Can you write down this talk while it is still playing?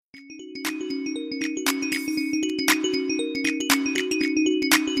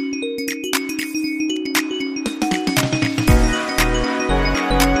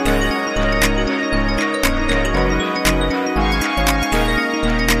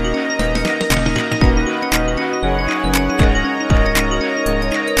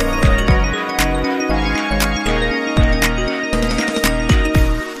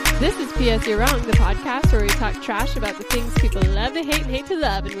Guess You're Wrong, the podcast where we talk trash about the things people love to hate and hate to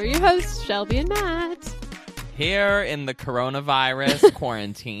love. And we're your hosts, Shelby and Matt. Here in the coronavirus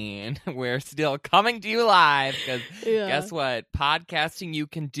quarantine, we're still coming to you live because guess what? Podcasting you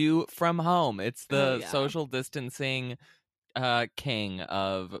can do from home. It's the social distancing king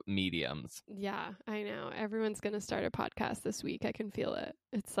of mediums. Yeah, I know. Everyone's going to start a podcast this week. I can feel it.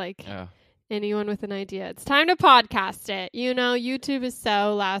 It's like anyone with an idea. It's time to podcast it. You know, YouTube is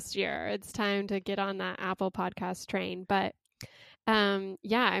so last year. It's time to get on that Apple podcast train. But I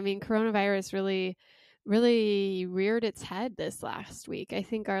mean, coronavirus really reared its head this last week. I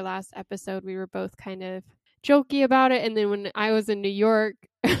think our last episode, we were both kind of jokey about it. And then when I was in New York,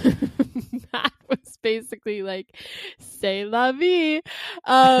 Matt was basically like, "C'est la vie."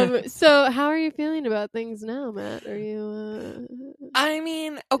 So how are you feeling about things now, Matt? Are you? I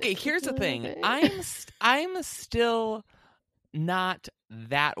mean, okay. Here's the thing. I'm still not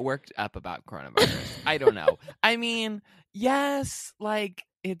that worked up about coronavirus. I don't know. I mean, yes, like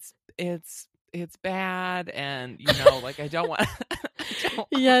it's bad, and you know, like I don't want.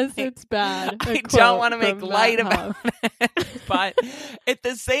 Yes, it's bad. I don't want to make light about it, but at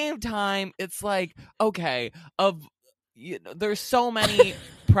the same time, it's like, okay, there's so many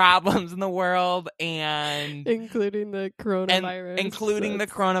problems in the world, and including the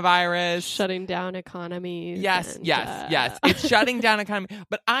coronavirus, shutting down economies. Yes. It's shutting down economy,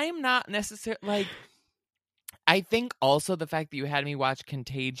 but I'm not necessarily like. I think also the fact that you had me watch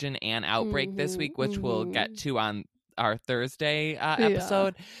Contagion and Outbreak this week, which we'll get to on our Thursday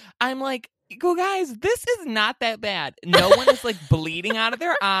episode, I'm like, go guys, this is not that bad. No one is like bleeding out of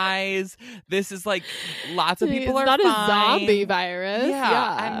their eyes. This is like lots of people are fine. It's not a zombie virus.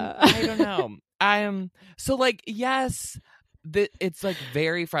 Yeah. I don't know. So like, yes, it's like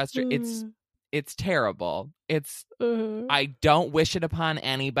very frustrating. It's terrible. It's I don't wish it upon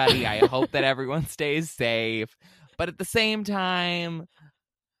anybody. I hope that everyone stays safe. But at the same time,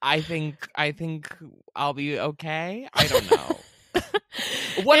 I think I'll be okay. I don't know.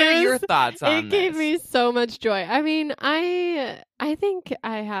 What are your thoughts on this? It gave me so much joy. I mean, I think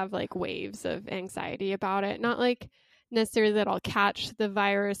I have like waves of anxiety about it. Not like necessarily that I'll catch the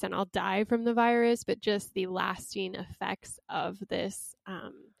virus and I'll die from the virus, but just the lasting effects of this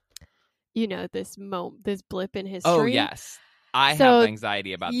this blip in history. Oh, yes. I have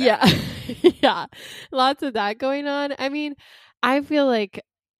anxiety about that. Yeah. Yeah. Lots of that going on. I mean, I feel like,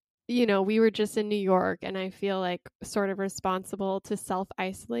 we were just in New York, and I feel like sort of responsible to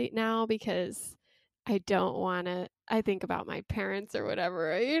self-isolate now because I don't want to, I think about my parents or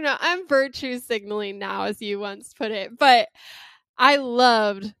whatever. I'm virtue signaling now, as you once put it. But I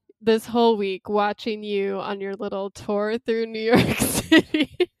loved this whole week watching you on your little tour through New York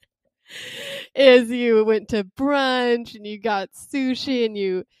City. Is you went to brunch and you got sushi and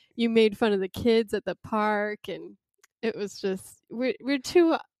you made fun of the kids at the park, and it was just we're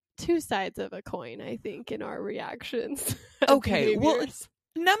two sides of a coin, I think, in our reactions. Okay, well,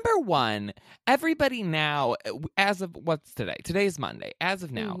 number one, everybody now, as of what's today? Today's Monday. As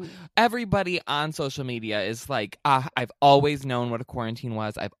of now, everybody on social media is like, I've always known what a quarantine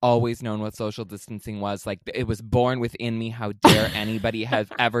was. I've always known what social distancing was. Like, it was born within me. How dare anybody has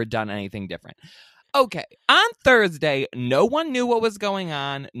ever done anything different? Okay, on Thursday, no one knew what was going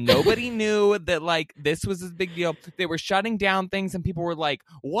on. Nobody knew that, like, this was a big deal. They were shutting down things, and people were like,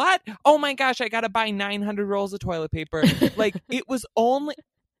 what? Oh my gosh, I gotta buy 900 rolls of toilet paper. Like, it was only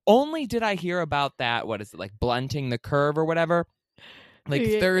did I hear about that, what is it, like, blunting the curve or whatever? Like,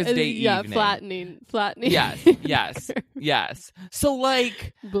 Thursday evening. Flattening. Yes. So,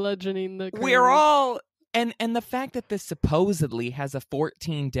 like, bludgeoning the curve. We're all... And the fact that this supposedly has a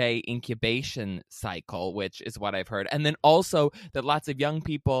 14-day incubation cycle, which is what I've heard, and then also that lots of young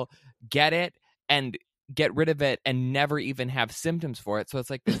people get it and get rid of it and never even have symptoms for it. So it's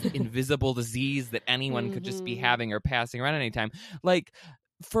like this invisible disease that anyone could just be having or passing around anytime. Like,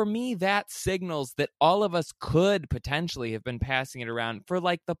 for me, that signals that all of us could potentially have been passing it around for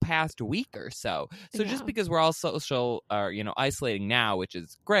like the past week or so. So just because we're all social or, isolating now, which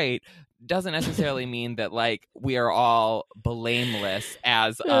is great, doesn't necessarily mean that like we are all blameless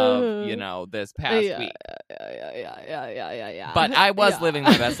as of, this past week. Yeah. But I was living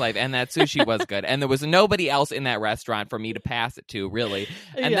my best life, and that sushi was good. And there was nobody else in that restaurant for me to pass it to, really.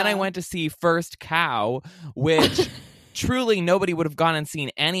 And then I went to see First Cow, which... truly nobody would have gone and seen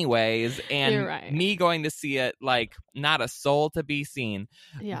anyways, and me going to see it, like, not a soul to be seen.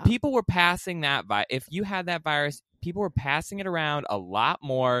 People were passing that if you had that virus, people were passing it around a lot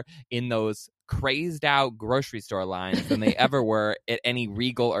more in those crazed out grocery store lines than they ever were at any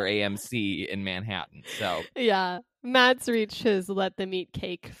Regal or AMC in Manhattan. So yeah, Matt's reached his let them eat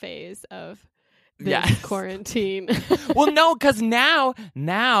cake phase of this quarantine. Well, no, because now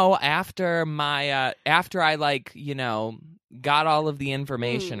after my after I got all of the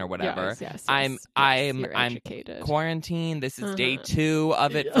information or whatever, I'm quarantined. This is day 2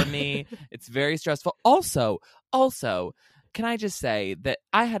 of it for me. It's very stressful. Also, can I just say that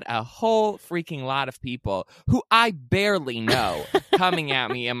I had a whole freaking lot of people who I barely know coming at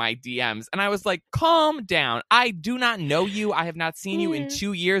me in my DMs. And I was like, calm down. I do not know you. I have not seen you in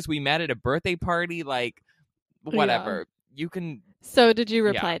 2 years. We met at a birthday party. Like, whatever. You can. So did you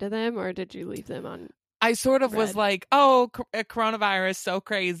reply to them or did you leave them on? I sort of was like, oh, coronavirus, so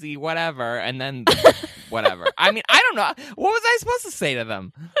crazy, whatever. And then whatever. I mean, I don't know. What was I supposed to say to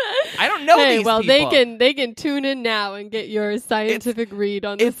them? I don't know these people. They can tune in now and get your scientific read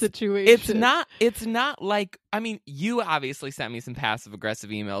on the situation. It's not like, I mean, you obviously sent me some passive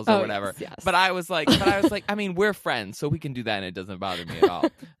aggressive emails or whatever. Yes. But I was like, I mean, we're friends, so we can do that and it doesn't bother me at all.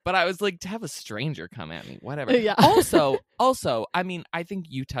 But I was like, to have a stranger come at me, whatever. Yeah. Also, I mean, I think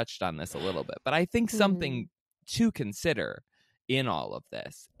you touched on this a little bit, but I think something to consider in all of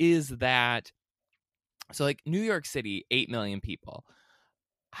this is that, so like New York City, 8 million people.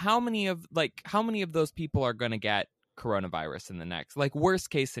 How many of those people are going to get coronavirus in the next, like, worst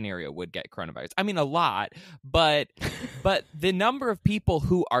case scenario would get coronavirus? I mean, a lot, but the number of people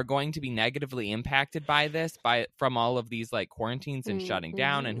who are going to be negatively impacted by this, from all of these like quarantines and shutting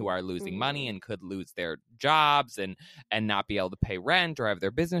down, and who are losing money and could lose their jobs and not be able to pay rent or have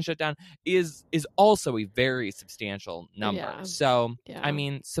their business shut down is also a very substantial number. Yeah. So, I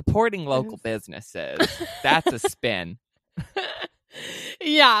mean, supporting local businesses, that's a spin.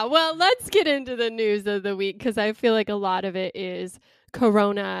 Yeah, well, let's get into the news of the week because I feel like a lot of it is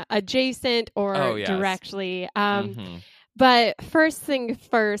Corona adjacent or directly. But first thing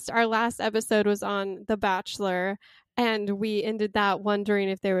first, our last episode was on The Bachelor, and we ended that wondering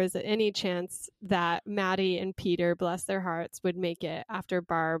if there was any chance that Maddie and Peter, bless their hearts, would make it after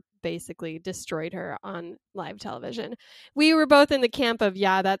Barb basically destroyed her on live television. We were both in the camp of,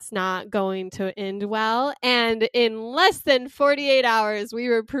 that's not going to end well. And in less than 48 hours, we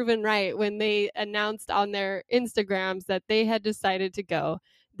were proven right when they announced on their Instagrams that they had decided to go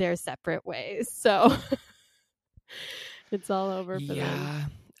their separate ways. So it's all over for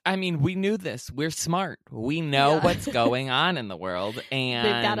them. I mean, we knew this. We're smart. We know what's going on in the world. And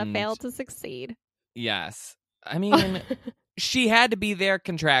they've got to fail to succeed. Yes. I mean, she had to be there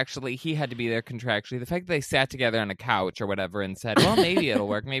contractually. He had to be there contractually. The fact that they sat together on a couch or whatever and said, well, maybe it'll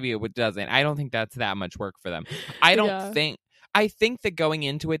work. Maybe it doesn't. I don't think that's that much work for them. I think that going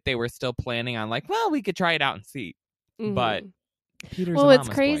into it, they were still planning on like, well, we could try it out and see. But Peter's what's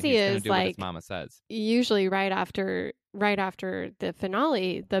crazy is like, what his mama says. Usually right after the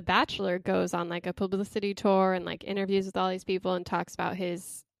finale, The Bachelor goes on like a publicity tour and like interviews with all these people and talks about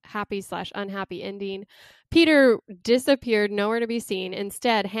his happy/unhappy ending. Peter disappeared, nowhere to be seen.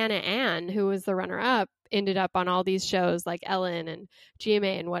 Instead, Hannah Ann, who was the runner-up, ended up on all these shows like Ellen and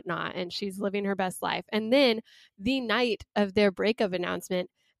GMA and whatnot, and she's living her best life. And then the night of their breakup announcement,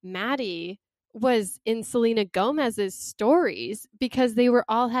 Maddie was in Selena Gomez's stories because they were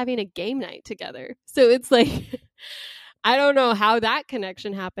all having a game night together. So it's like, I don't know how that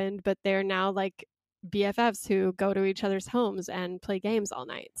connection happened, but they're now like BFFs who go to each other's homes and play games all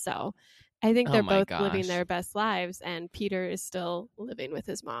night. So I think they're both living their best lives, and Peter is still living with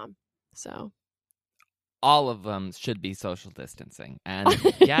his mom. So all of them should be social distancing. And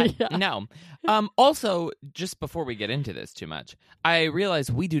no. Also, just before we get into this too much, I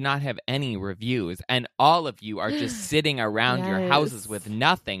realize we do not have any reviews, and all of you are just sitting around your houses with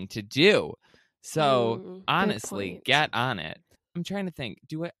nothing to do. So honestly, get on it. I'm trying to think.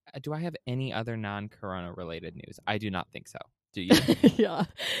 Do I have any other non-corona related news? I do not think so. Do you? Yeah.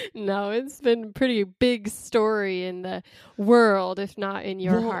 No, it's been a pretty big story in the world, if not in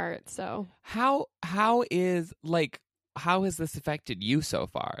your heart. So how has this affected you so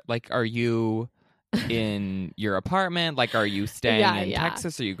far? Like, are you in your apartment? Like, are you staying in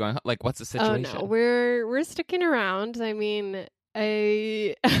Texas? Are you going, like, what's the situation? Oh, no, we're sticking around. I mean,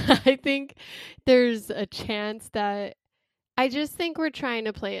 I think there's a chance that I just think we're trying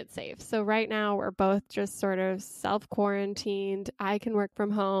to play it safe. So right now we're both just sort of self-quarantined. I can work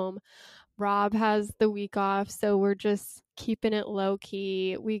from home. Rob has the week off, so we're just keeping it low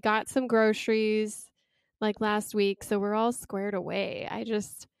key. We got some groceries like last week, so we're all squared away.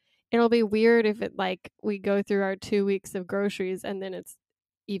 It'll be weird if it like we go through our 2 weeks of groceries and then it's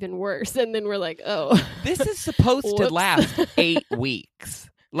even worse, and then we're like, oh, this is supposed to last 8 weeks.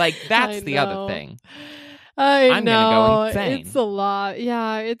 Like, that's the other thing. I'm know. gonna go insane. It's a lot.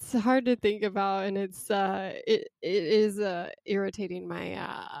 Yeah, it's hard to think about, and it is irritating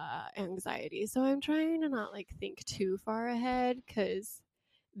my anxiety. So I'm trying to not like think too far ahead, because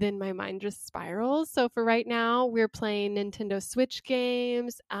then my mind just spirals. So for right now, we're playing Nintendo Switch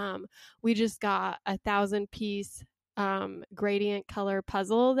games. We just got a 1,000-piece gradient color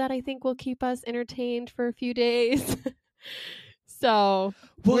puzzle that I think will keep us entertained for a few days. So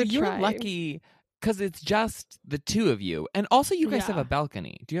well, you're lucky because it's just the two of you, and also you guys have Yeah. a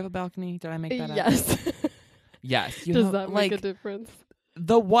balcony. Do you have a balcony? Did I make that up? Yes. Yes. You Does have, that make a difference?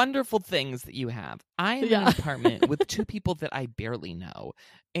 The wonderful things that you have. I am in Yeah. an apartment with two people that I barely know,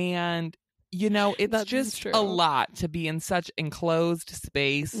 and it's That's just true. a lot to be in such enclosed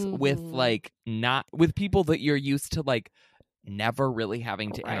space with Mhm. with people that you're used to like never really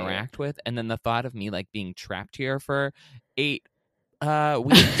having to Right. interact with, and then the thought of me like being trapped here for 8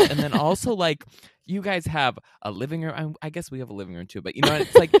 weeks, and then also like you guys have a living room. I guess we have a living room too, but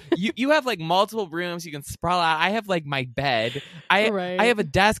it's like you have like multiple rooms you can sprawl out. I have like my bed. I have a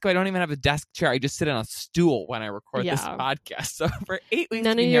desk, but I don't even have a desk chair. I just sit on a stool when I record this podcast. So for 8 weeks,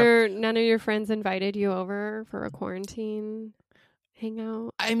 none of your friends invited you over for a quarantine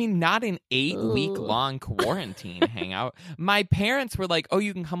hangout? I mean, not an 8-week-long quarantine hangout. My parents were like, oh,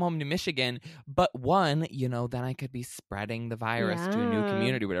 you can come home to Michigan. But one, then I could be spreading the virus to a new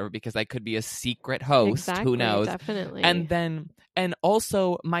community or whatever, because I could be a secret host. Exactly, who knows? Definitely. And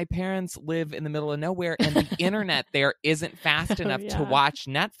also, my parents live in the middle of nowhere, and the internet there isn't fast enough to watch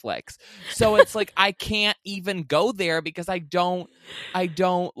Netflix. So it's like I can't even go there because I wouldn't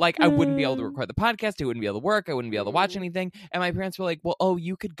be able to record the podcast. I wouldn't be able to work. I wouldn't be able to watch anything. And my parents were like, well, oh,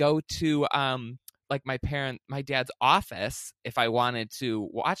 you could go to like my dad's office if I wanted to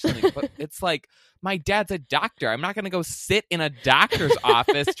watch something. But it's like, my dad's a doctor. I'm not going to go sit in a doctor's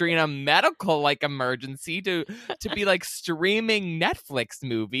office during a medical like emergency to be like streaming Netflix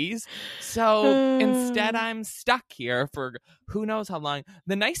movies. So instead, I'm stuck here for who knows how long.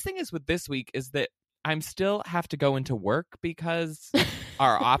 The nice thing is with this week is that I'm still have to go into work because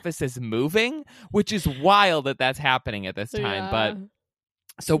our office is moving, which is wild that that's happening at this time. But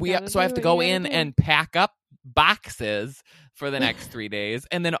so I have to go in and pack up boxes for the next 3 days,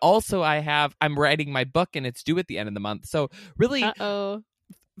 and then also I'm writing my book and it's due at the end of the month. So really,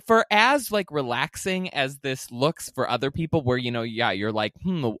 for as like relaxing as this looks for other people, where you're like,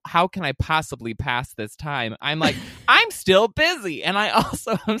 how can I possibly pass this time? I'm like, I'm still busy, and I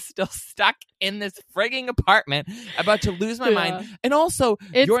also am still stuck in this frigging apartment, about to lose my mind. And also,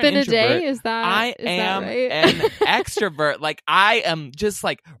 it's you're been an a introvert. day. Is that am right? an extrovert. Like I am just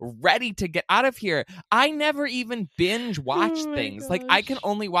like ready to get out of here. I never even binge watch things. Like I can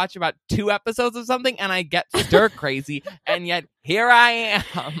only watch about 2 episodes of something, and I get stir crazy. And yet here I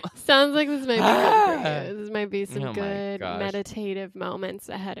am. Sounds like this might be good for you. This might be some good gosh. meditative moments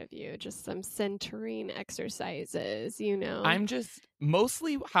ahead of you. Just some centering exercises, I'm just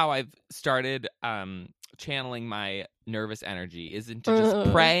mostly how I've started channeling my nervous energy is into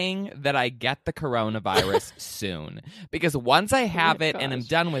just praying that I get the coronavirus soon. Because once I have it and I'm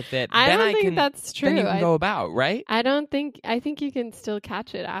done with it, I then don't I think can that's true. Then you can go about, right? I think you can still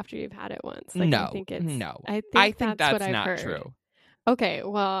catch it after you've had it once. Like, no. I think that's what I've not heard. true. Okay,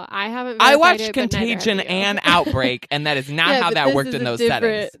 well, I haven't. I watched it, Contagion and Outbreak, and that is not how that worked in those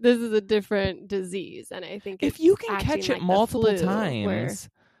settings. This is a different disease, and I think if you can catch it multiple times,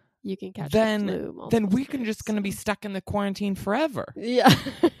 you can catch then we're times. just going to be stuck in the quarantine forever. Yeah.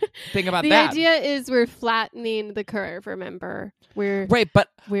 Think about the that. The idea is we're flattening the curve. Remember, but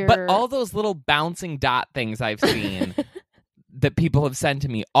all those little bouncing dot things I've seen. That people have sent to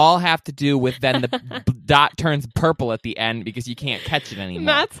me all have to do with then the dot turns purple at the end because you can't catch it anymore.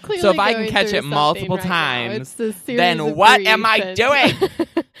 Matt's clearly so if I can catch it multiple right times, then what am I doing?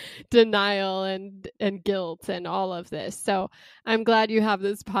 Denial and guilt and all of this. So I'm glad you have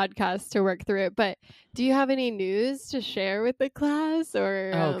this podcast to work through it. But do you have any news to share with the class?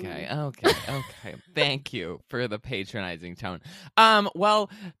 Or Okay. Thank you for the patronizing tone. Well,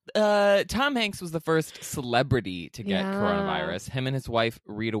 Tom Hanks was the first celebrity to get coronavirus. Him and his wife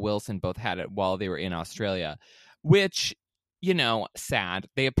Rita Wilson both had it while they were in Australia, which, sad.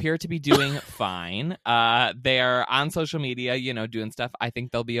 They appear to be doing fine. They're on social media, doing stuff. I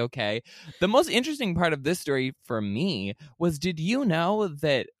think they'll be okay. The most interesting part of this story for me was, did you know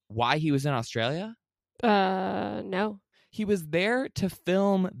that why he was in Australia? No. He was there to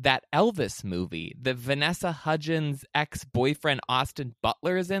film that Elvis movie that Vanessa Hudgens' ex-boyfriend Austin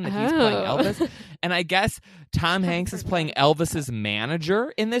Butler is in, that he's playing Elvis. And I guess Tom Hanks is playing Elvis's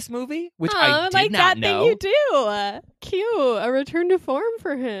manager in this movie, which I did not know. Thing you do. Cute. A return to form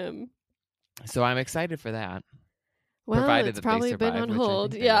for him. So I'm excited for that. Well, provided it's that probably they been survive, on which I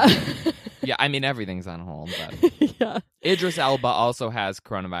hold. think they Yeah. will. Yeah, I mean, everything's on hold, but Yeah. Idris Elba also has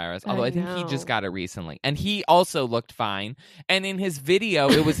coronavirus, although I think he just got it recently. And he also looked fine. And in his video,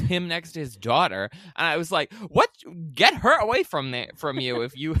 it was him next to his daughter. And I was like, what? Get her away from you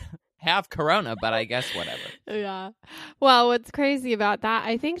if you have corona, but I guess whatever. Yeah. Well, what's crazy about that,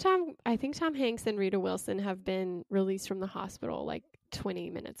 I think Tom Hanks and Rita Wilson have been released from the hospital like 20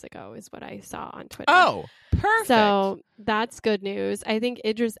 minutes ago is what I saw on Twitter. Oh, perfect. So that's good news. I think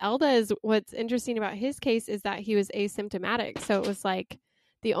Idris Elba is, what's interesting about his case is that he was asymptomatic. So it was like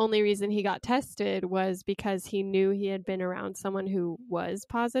the only reason he got tested was because he knew he had been around someone who was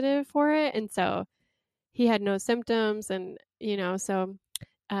positive for it. And so he had no symptoms and, so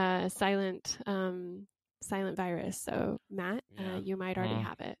silent virus. So Matt, you might already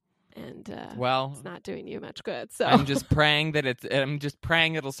have it. And well, it's not doing you much good. So I'm just praying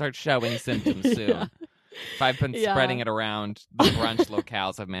it'll start showing symptoms soon. Yeah. If I've been spreading it around the brunch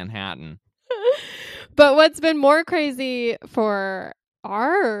locales of Manhattan. But what's been more crazy for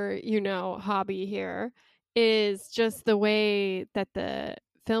our, hobby here is just the way that the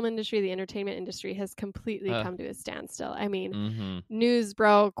film industry, the entertainment industry has completely come to a standstill. I mean, news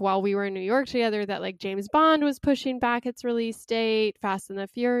broke while we were in New York together that like James Bond was pushing back its release date, Fast and the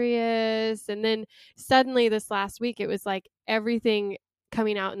Furious. And then suddenly this last week, it was like everything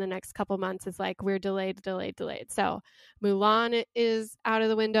coming out in the next couple months is like, we're delayed. So Mulan is out of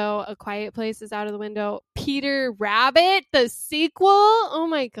the window. A Quiet Place is out of the window. Peter Rabbit, the sequel. Oh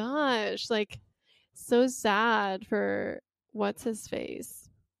my gosh. Like so sad for what's his face?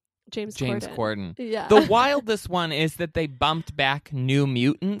 James Corden. Yeah. The wildest one is that they bumped back New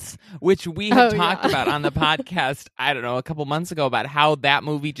Mutants, which we had talked about on the podcast, I don't know, a couple months ago about how that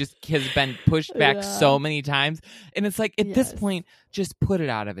movie just has been pushed back so many times. And it's like, at this point, just put it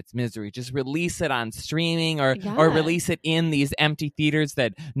out of its misery. Just release it on streaming or release it in these empty theaters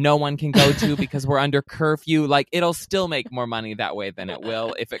that no one can go to because we're under curfew. Like, it'll still make more money that way than it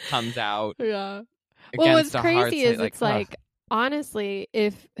will if it comes out. Yeah. Well, what's crazy is it's like, honestly,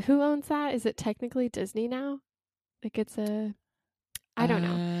 who owns that? Is it technically Disney now? Like I don't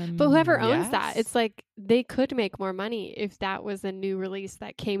know. But whoever owns that, it's like they could make more money if that was a new release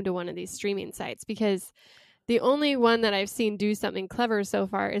that came to one of these streaming sites, because the only one that I've seen do something clever so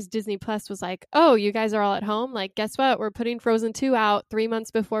far is Disney Plus was like, oh, you guys are all at home. Like, guess what? We're putting Frozen 2 out 3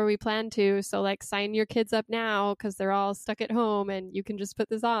 months before we plan to. So like sign your kids up now because they're all stuck at home and you can just put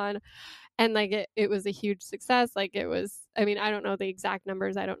this on. And like it was a huge success. Like it was, I mean, I don't know the exact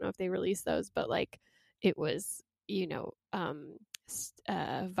numbers. I don't know if they released those, but like it was,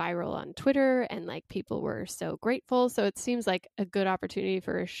 viral on Twitter and like people were so grateful. So it seems like a good opportunity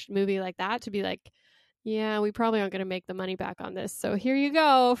for a movie like that to be like, yeah, we probably aren't going to make the money back on this. So here you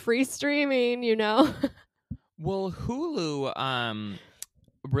go, free streaming, Well, Hulu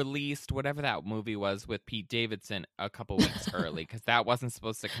released whatever that movie was with Pete Davidson a couple weeks early because that wasn't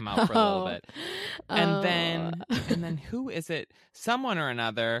supposed to come out for a little bit. And then who is it? Someone or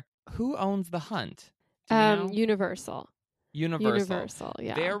another. Who owns The Hunt? Universal. Universal,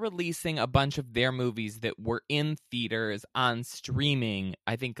 yeah. They're releasing a bunch of their movies that were in theaters on streaming,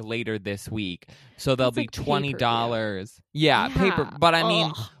 I think, later this week. So they'll be $20. Yeah, paper. But I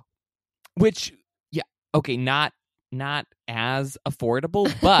mean, which, okay, not as affordable,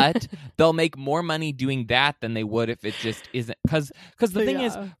 but they'll make more money doing that than they would if it just isn't. Because the thing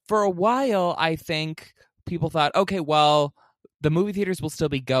is, for a while, I think people thought, okay, well, the movie theaters will still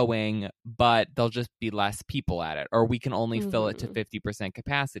be going, but there'll just be less people at it, or we can only fill it to 50%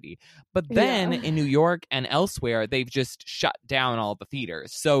 capacity. But then in New York and elsewhere, they've just shut down all the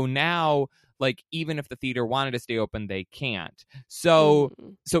theaters. So now, like, even if the theater wanted to stay open, they can't. So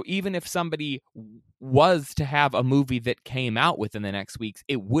even if somebody was to have a movie that came out within the next weeks,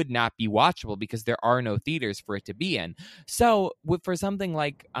 it would not be watchable because there are no theaters for it to be in. So for something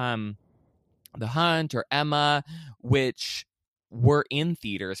like The Hunt or Emma, which were in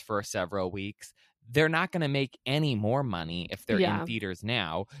theaters for several weeks, they're not going to make any more money if they're in theaters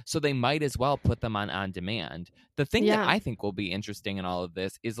now. So they might as well put them on demand. The thing that I think will be interesting in all of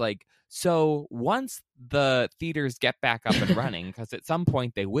this is like, so once the theaters get back up and running, because at some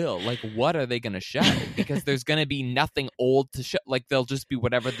point they will, like, what are they going to show? Because there's going to be nothing old to show. Like, they'll just be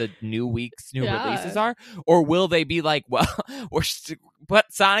whatever the new releases are. Or will they be like, well, we're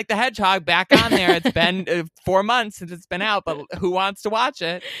put Sonic the Hedgehog back on there. It's been 4 months since it's been out, but who wants to watch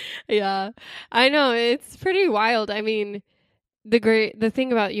it? Yeah, I know. It's pretty wild. I mean, the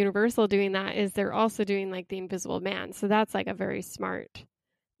thing about Universal doing that is they're also doing like The Invisible Man. So that's like a very smart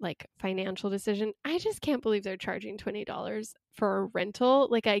like financial decision. I just can't believe they're charging $20 for a rental.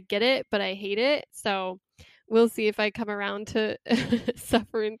 Like, I get it, but I hate it. So we'll see if I come around to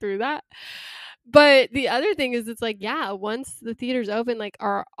suffering through that. But the other thing is, it's like, yeah, once the theaters open, like,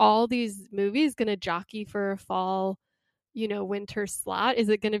 are all these movies going to jockey for a fall, winter slot? Is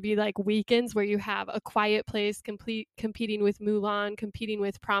it going to be like weekends where you have A Quiet Place competing with Mulan, competing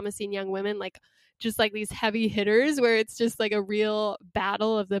with Promising Young Women, like just like these heavy hitters where it's just like a real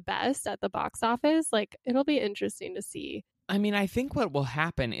battle of the best at the box office? Like, it'll be interesting to see. I mean, I think what will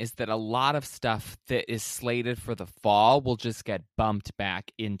happen is that a lot of stuff that is slated for the fall will just get bumped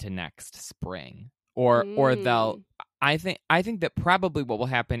back into next spring. Or they'll I think that probably what will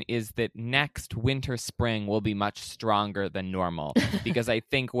happen is that next winter spring will be much stronger than normal, because I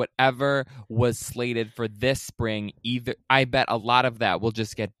think whatever was slated for this spring, I bet a lot of that will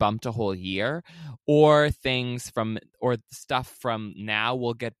just get bumped a whole year, or stuff from now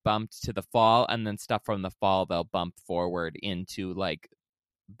will get bumped to the fall, and then stuff from the fall they'll bump forward into like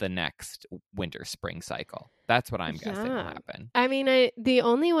the next winter spring cycle. That's what I'm guessing will happen. I mean, the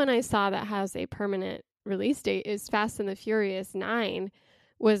only one I saw that has a permanent release date is Fast and the Furious 9,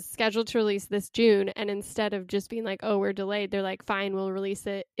 was scheduled to release this June, and instead of just being like, oh, we're delayed, they're like, fine, we'll release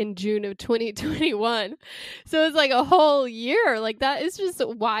it in June of 2021. So it's like a whole year. Like, that is just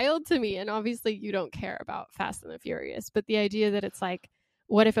wild to me. And obviously you don't care about Fast and the Furious, but the idea that it's like,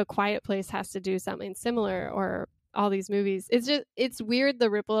 what if A Quiet Place has to do something similar, or all these movies, it's weird, the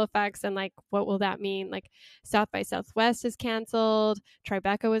ripple effects, and like, what will that mean? Like, South by Southwest is canceled,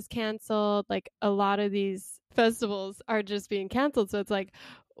 Tribeca was canceled, like a lot of these festivals are just being canceled. So it's like,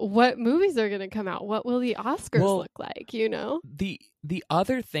 what movies are going to come out? What will the Oscars look like? The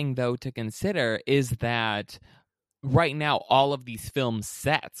other thing though to consider is that right now all of these film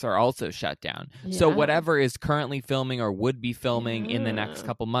sets are also shut down. Yeah. So whatever is currently filming or would be filming in the next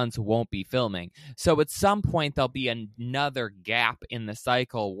couple months won't be filming. So at some point there'll be another gap in the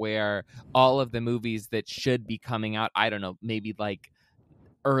cycle where all of the movies that should be coming out, I don't know, maybe like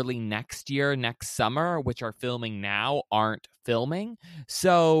early next year, next summer, which are filming now, aren't filming.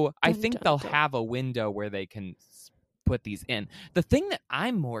 So I think they'll have a window where they can put these in. The thing that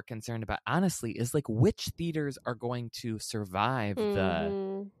I'm more concerned about, honestly, is like which theaters are going to survive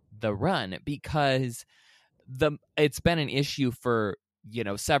the run, because it's been an issue for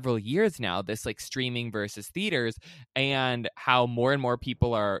several years now, this like streaming versus theaters, and how more and more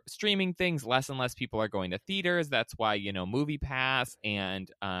people are streaming things, less and less people are going to theaters. That's why Movie Pass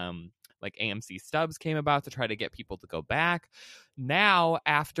and like AMC Stubs came about to try to get people to go back. Now,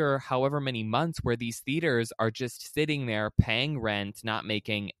 after however many months where these theaters are just sitting there paying rent, not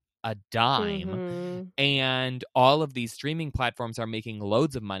making a dime, and all of these streaming platforms are making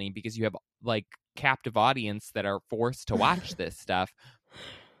loads of money because you have like captive audience that are forced to watch this stuff.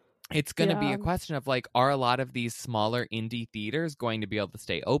 It's going to be a question of like, are a lot of these smaller indie theaters going to be able to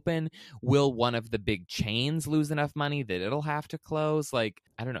stay open? Will one of the big chains lose enough money that it'll have to close? Like,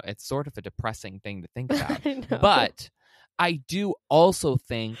 I don't know. It's sort of a depressing thing to think about. But I do also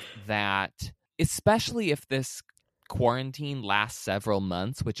think that, especially if this quarantine lasts several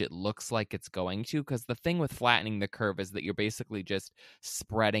months, which it looks like it's going to, because the thing with flattening the curve is that you're basically just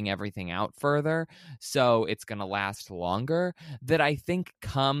spreading everything out further, so it's going to last longer, that I think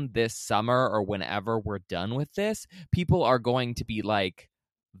come this summer or whenever we're done with this, people are going to be like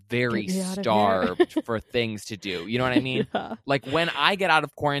very starved for things to do. You know what I mean? Yeah. Like, when I get out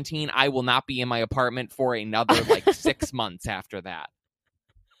of quarantine, I will not be in my apartment for another like 6 months after that.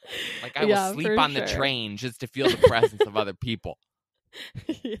 Like, I will sleep on the train just to feel the presence of other people.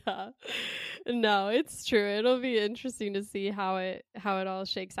 Yeah. No, it's true. It'll be interesting to see how it all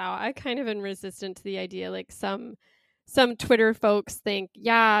shakes out. I kind of am resistant to the idea. Like, some Twitter folks think,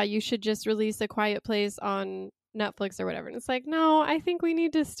 yeah, you should just release A Quiet Place on Netflix or whatever. And it's like, no, I think we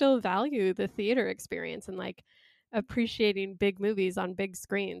need to still value the theater experience and like appreciating big movies on big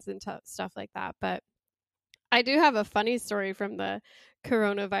screens and stuff like that. But I do have a funny story from the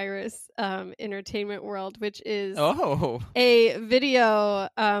coronavirus entertainment world, which is a video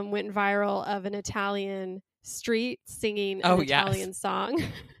went viral of an Italian street singing an Italian song,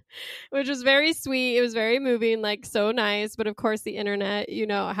 which was very sweet. It was very moving, like so nice. But of course, the internet,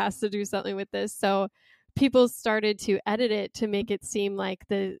 has to do something with this. So people started to edit it to make it seem like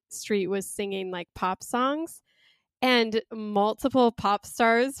the street was singing like pop songs. and multiple pop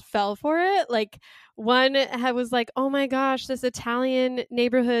stars fell for it. Like one was like, "Oh my gosh, this Italian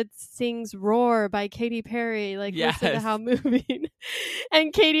neighborhood sings Roar by Katy Perry. Like, listen to how moving."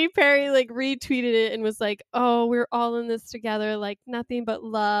 And Katy Perry like retweeted it and was like, "Oh, we're all in this together, like nothing but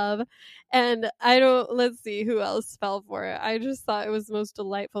love." And let's see who else fell for it. I just thought it was the most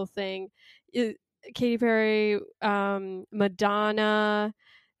delightful thing. Katy Perry, Madonna,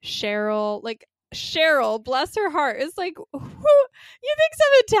 Cheryl, like Cheryl, bless her heart, is like, who you think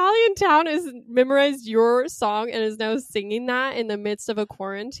some Italian town has memorized your song and is now singing that in the midst of a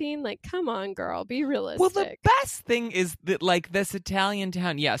quarantine? Like, come on, girl, be realistic. Well, the best thing is that, like, this Italian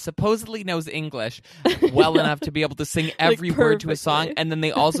town, supposedly knows English well enough to be able to sing every word to a song, and then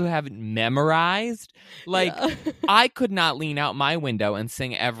they also have it memorized. Like, I could not lean out my window and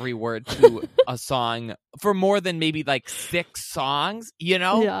sing every word to a song for more than maybe like 6 songs, you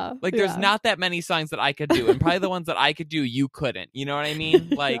know? Yeah. Like, there's not that many songs that I could do, and probably the ones that I could do, you couldn't. You know what I mean?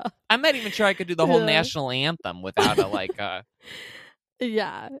 Like, I'm not even sure I could do the whole national anthem without a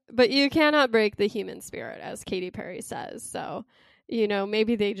Yeah, but you cannot break the human spirit, as Katy Perry says. So,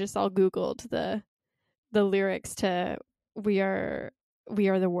 maybe they just all Googled the lyrics to "We Are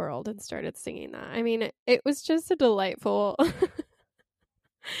the World" and started singing that. I mean, it was just a delightful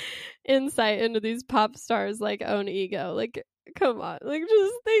insight into these pop stars' like own ego. Like, come on, like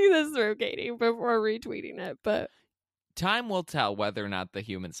just think this through, Katie, before retweeting it. But time will tell whether or not the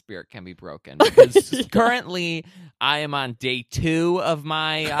human spirit can be broken. Because currently, I am on day 2 of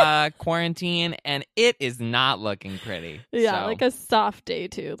my quarantine, and it is not looking pretty. Yeah, like a soft day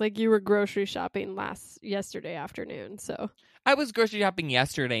 2. Like you were grocery shopping yesterday afternoon. So I was grocery shopping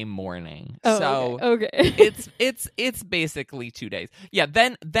yesterday morning. Oh, so okay. it's basically 2 days. Yeah.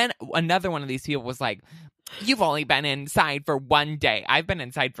 Then another one of these people was like, "You've only been inside for 1 day. I've been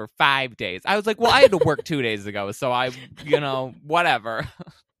inside for 5 days." I was like, well, I had to work 2 days ago, so I, whatever.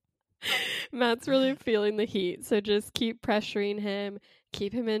 Matt's really feeling the heat, so just keep pressuring him,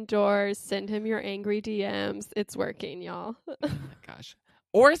 keep him indoors, send him your angry DMs. It's working, y'all. Oh my gosh.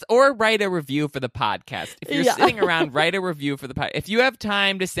 Or write a review for the podcast. If you're sitting around, write a review for the podcast. If you have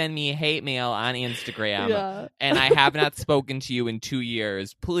time to send me hate mail on Instagram and I have not spoken to you in 2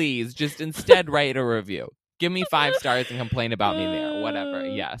 years, please just instead write a review. Give me 5 stars and complain about me there. Whatever.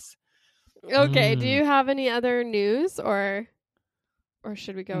 Yes. Okay. Do you have any other news or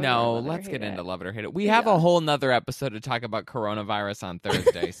should we go? No, let's get into Love It or Hate It. We have a whole nother episode to talk about coronavirus on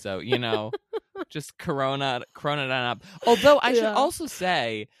Thursday. So, just Corona on up. Although I should also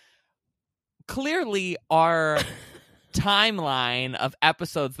say, clearly our timeline of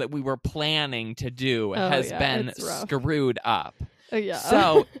episodes that we were planning to do has been screwed up.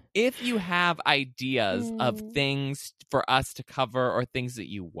 So if you have ideas of things for us to cover or things that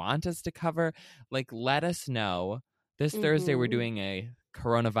you want us to cover, like, let us know. This Thursday we're doing a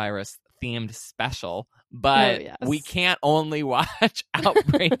coronavirus themed special, but we can't only watch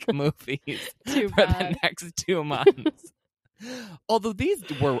Outbreak movies for the next 2 months. Although these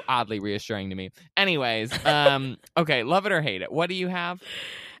were oddly reassuring to me. Anyways, okay, Love It or Hate It. What do you have?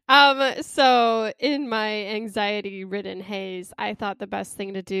 So in my anxiety-ridden haze, I thought the best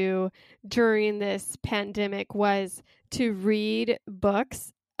thing to do during this pandemic was to read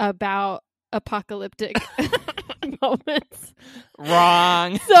books about apocalyptic moments.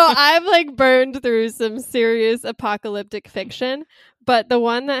 Wrong. So I've like burned through some serious apocalyptic fiction, but the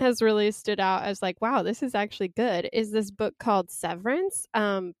one that has really stood out as like, wow, this is actually good, is this book called Severance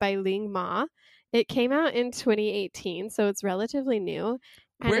by Ling Ma. It came out in 2018, so it's relatively new.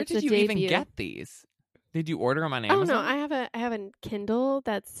 Where did you even get these? Did you order them on Amazon? Oh no, I have a Kindle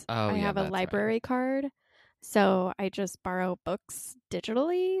that's I have a library card. So I just borrow books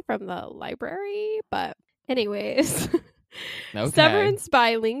digitally from the library. But anyways, Severance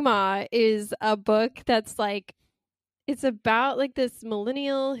by Ling Ma is a book that's like, it's about like this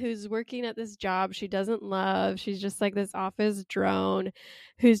millennial who's working at this job she doesn't love. She's just like this office drone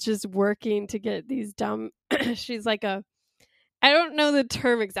who's just working to get these dumb, she's like I don't know the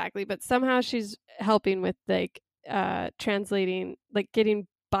term exactly, but somehow she's helping with like translating, like getting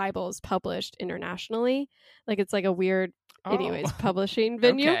Bibles published internationally. Like it's like a weird publishing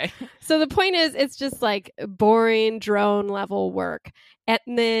venue. Okay. So the point is, it's just like boring drone level work. And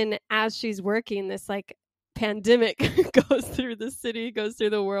then as she's working, this like pandemic goes through the city, goes through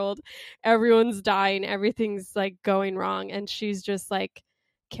the world. Everyone's dying. Everything's like going wrong. And she's just like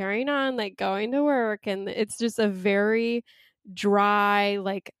carrying on, like going to work. And it's just a very dry,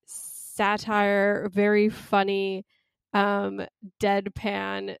 like satire, very funny,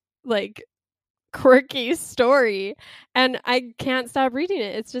 deadpan, like quirky story, and I can't stop reading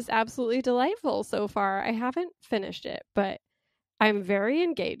it. It's just absolutely delightful so far. I haven't finished it, but I'm very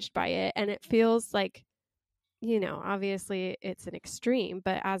engaged by it, and it feels like, obviously it's an extreme,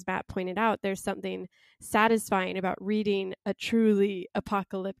 but as Matt pointed out, there's something satisfying about reading a truly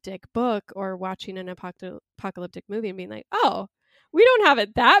apocalyptic book or watching an apocalyptic movie and being like, oh, we don't have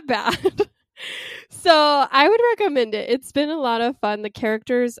it that bad. So I would recommend it. It's been a lot of fun. The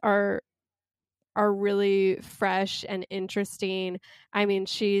characters are really fresh and interesting. I mean,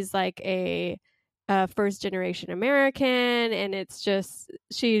 she's like a first generation American, and it's just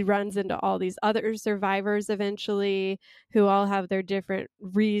she runs into all these other survivors eventually who all have their different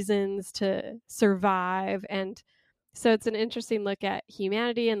reasons to survive. And so it's an interesting look at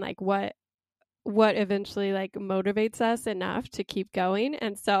humanity and like what eventually like motivates us enough to keep going.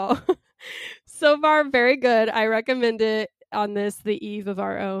 And so so far very good. I recommend it on the eve of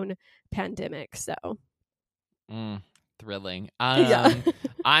our own pandemic. So thrilling. Yeah.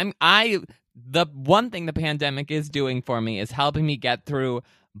 The one thing the pandemic is doing for me is helping me get through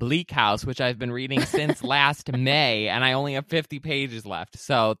Bleak House, which I've been reading since last May, and I only have 50 pages left.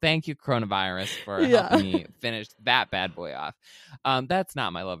 So thank you, coronavirus, for helping me finish that bad boy off. That's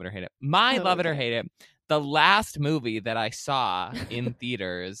not my love it or hate it. My love it or hate it, the last movie that I saw in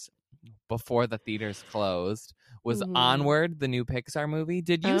theaters before the theaters closed was Onward, the new Pixar movie.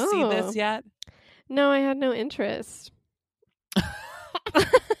 Did you see this yet? No, I had no interest.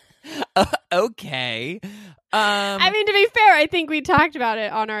 Okay. I mean, to be fair, I think we talked about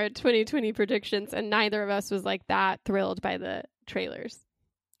it on our 2020 predictions, and neither of us was like that thrilled by the trailers.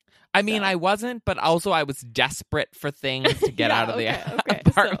 I mean, I wasn't, but also I was desperate for things to get out of the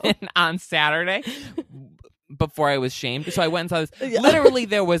apartment on Saturday before I was shamed. So I went and saw this. Yeah. Literally,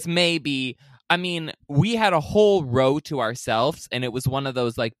 there was maybe... I mean, we had a whole row to ourselves, and it was one of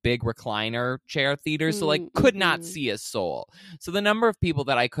those like big recliner chair theaters, so like could not see a soul. So the number of people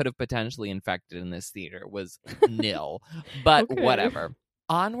that I could have potentially infected in this theater was nil, but whatever.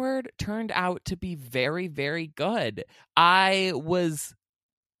 Onward turned out to be very, very good. I was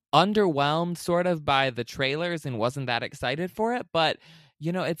underwhelmed sort of by the trailers and wasn't that excited for it, but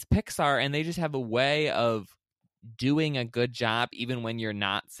it's Pixar, and they just have a way of doing a good job even when you're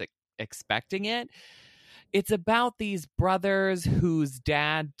not expecting it. It's about these brothers whose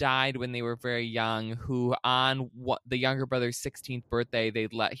dad died when they were very young, who on the younger brother's 16th birthday,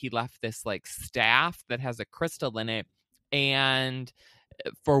 he left this like staff that has a crystal in it, and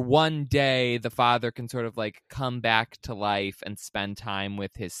for one day the father can sort of like come back to life and spend time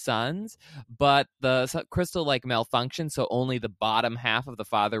with his sons, but the crystal like malfunctions, so only the bottom half of the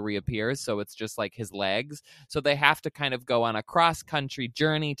father reappears, so it's just like his legs. So they have to kind of go on a cross-country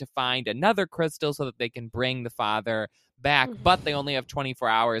journey to find another crystal so that they can bring the father back, but they only have 24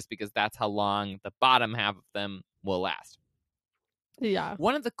 hours because that's how long the bottom half of them will last. Yeah.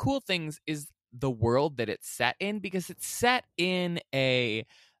 One of the cool things is the world that it's set in, because it's set in a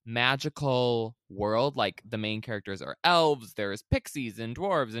magical world. Like the main characters are elves, there's pixies and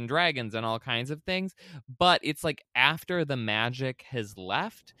dwarves and dragons and all kinds of things, but it's like after the magic has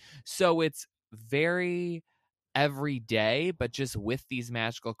left, so it's very everyday, but just with these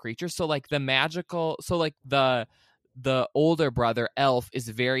magical creatures. So like the older brother Elf is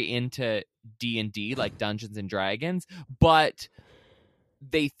very into D&D, like Dungeons and Dragons, but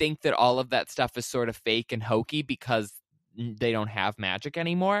they think that all of that stuff is sort of fake and hokey because they don't have magic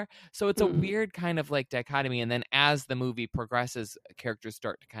anymore. So it's a weird kind of like dichotomy. And then as the movie progresses, characters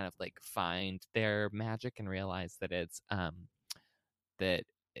start to kind of like find their magic and realize that it's that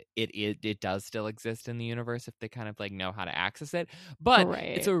it does still exist in the universe if they kind of like know how to access it. But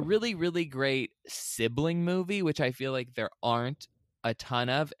it's a really, really great sibling movie, which I feel like there aren't a ton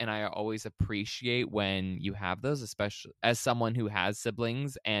of, and I always appreciate when you have those, especially as someone who has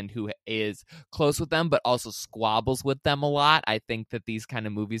siblings and who is close with them but also squabbles with them a lot. I think that these kind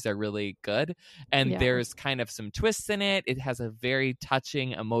of movies are really good, and there's kind of some twists in it. It has a very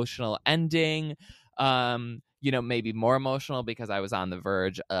touching emotional ending, maybe more emotional because I was on the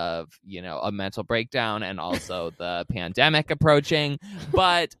verge of a mental breakdown and also the pandemic approaching,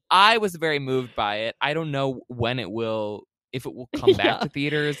 but I was very moved by it. I don't know if it will come back to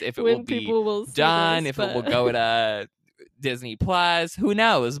theaters, if it will be done, if it will go to Disney Plus, who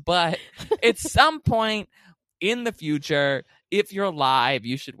knows? But at some point in the future, if you're live,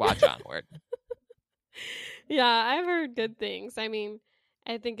 you should watch Onward. Yeah, I've heard good things. I mean,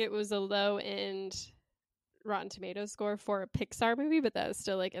 I think it was a low-end Rotten Tomatoes score for a Pixar movie, but that was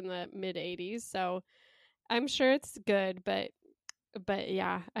still like in the mid 80s. So I'm sure it's good, but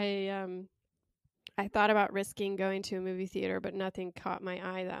yeah, I thought about risking going to a movie theater, but nothing caught my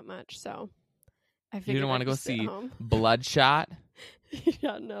eye that much. So I You figured didn't want I'd to go just sit see home. Bloodshot?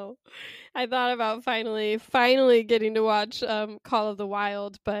 Yeah, no. I thought about finally getting to watch Call of the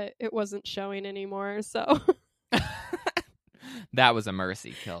Wild, but it wasn't showing anymore, so That was a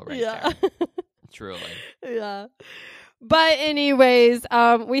mercy kill right there. Truly. Yeah. But anyways,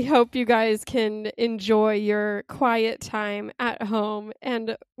 we hope you guys can enjoy your quiet time at home,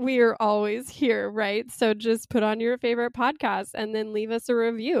 and we are always here, right? So just put on your favorite podcast and then leave us a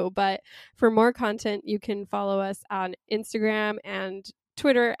review. But for more content, you can follow us on Instagram and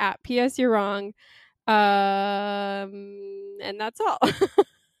Twitter at PS You're Wrong. And that's all.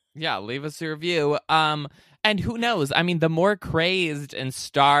 Yeah, leave us a review. And who knows? I mean, the more crazed and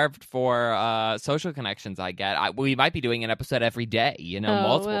starved for social connections I get, we might be doing an episode every day,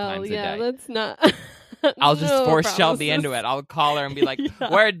 multiple times a day. Let's not. I'll just No force promises. Shelby into it. I'll call her and be like,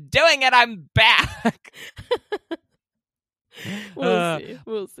 we're doing it. I'm back.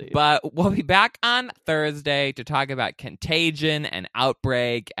 We'll see. But we'll be back on Thursday to talk about contagion and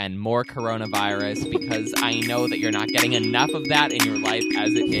outbreak and more coronavirus, because I know that you're not getting enough of that in your life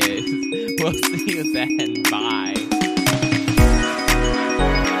as it is. We'll see you then. Bye.